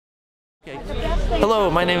Hello,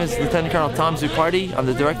 my name is Lieutenant Colonel Tom Zupardi. I'm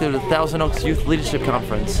the director of the Thousand Oaks Youth Leadership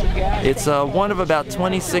Conference. It's one of about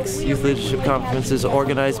 26 youth leadership conferences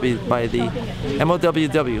organized by the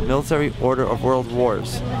MOWW, Military Order of World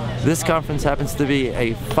Wars. This conference happens to be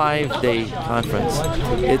a 5-day conference.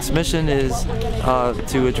 Its mission is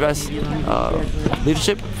to address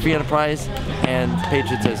leadership, free enterprise, and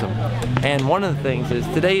patriotism. And one of the things is,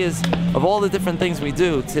 today is, of all the different things we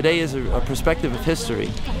do, today is a perspective of history.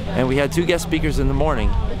 And we had two guest speakers in the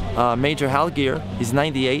morning. Major Hal Gear, he's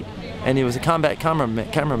 98, and he was a combat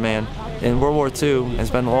cameraman in World War II and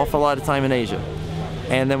spent an awful lot of time in Asia.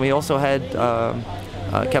 And then we also had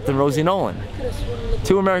Captain Rosie Nolan,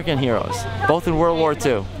 two American heroes, both in World War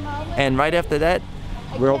II. And right after that,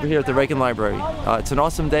 we're over here at the Reagan Library. It's an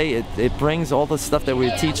awesome day. It brings all the stuff that we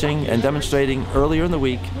were teaching and demonstrating earlier in the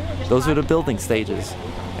week. Those are the building stages.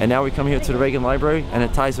 And now we come here to the Reagan Library and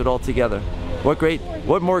it ties it all together.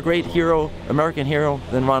 What more great hero, American hero,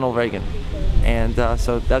 than Ronald Reagan? And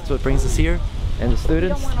so that's what brings us here. And the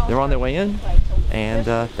students, they're on their way in. And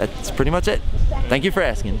that's pretty much it. Thank you for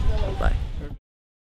asking. Bye.